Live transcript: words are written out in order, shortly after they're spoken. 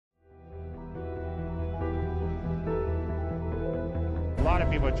lot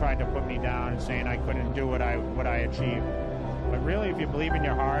of people tried to put me down and saying I couldn't do what I achieved. But really, if you believe in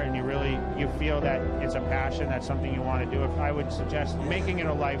your heart and you feel that it's a passion, that's something you want to do, I would suggest making it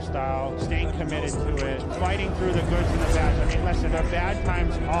a lifestyle, staying committed to it, fighting through the goods and the bads. I mean, listen, the bad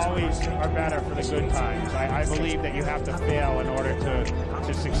times always are better for the good times. I believe that you have to fail in order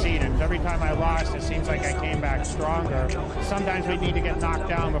to succeed. And every time I lost, it seems like I came back stronger. Sometimes we need to get knocked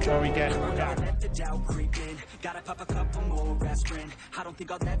down before we get back. Gotta pop a couple more aspirin. I don't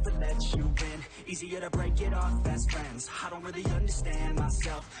think I'll ever let you in. Easier to break it off best friends. I don't really understand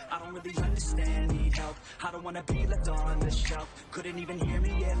myself. I don't really understand, need help. I don't wanna be left on the shelf. Couldn't even hear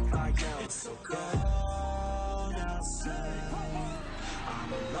me if I yelled. It's so cold outside.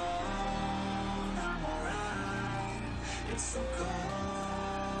 I'm alone, I'm alright. It's so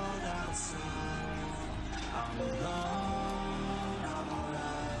cold outside. I'm alone, I'm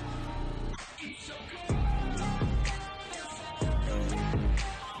alright. It's so cold.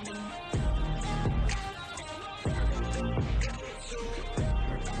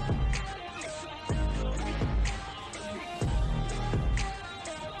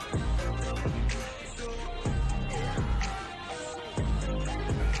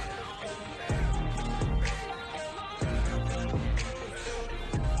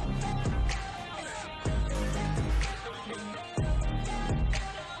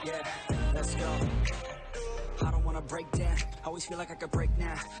 Break down, always feel like I could break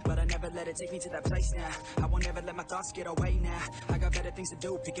now, but I never let it take me to that place now. I won't ever let my thoughts get away now. I got better things to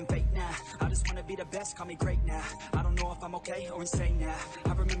do, picking fate now. I just wanna be the best, call me great now. I don't know if I'm okay or insane now.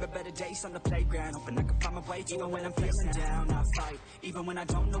 I remember better days on the playground, hoping I can find my way. Even when I'm feeling down, I fight. Even when I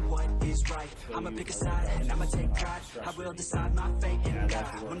don't know what is right, I'ma pick a side and I'ma take pride. I will decide my fate and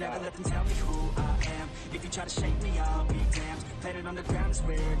I will never let them tell me who I am. If you try to shake me, I'll be damned. Planet on the ground is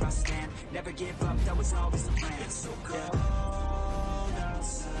where I stand. Never give up, that was always the plan. It's so cold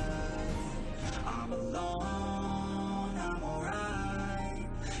outside. I'm alone, I'm alright.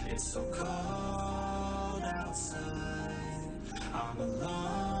 It's so cold outside. I'm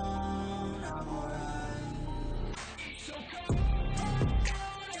alone, I'm alright. It's so cold.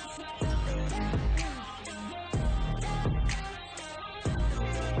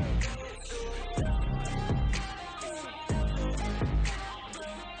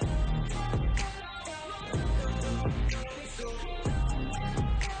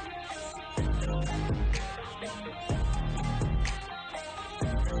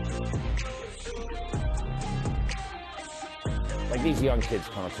 Like these young kids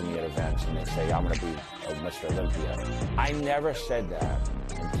come up to me at events and they say, I'm going to be a Mr. Olympia. I never said that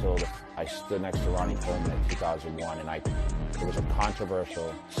until I stood next to Ronnie Coleman in 2001, and it was a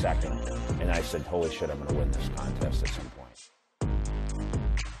controversial second, and I said, holy shit, I'm going to win this contest at some point.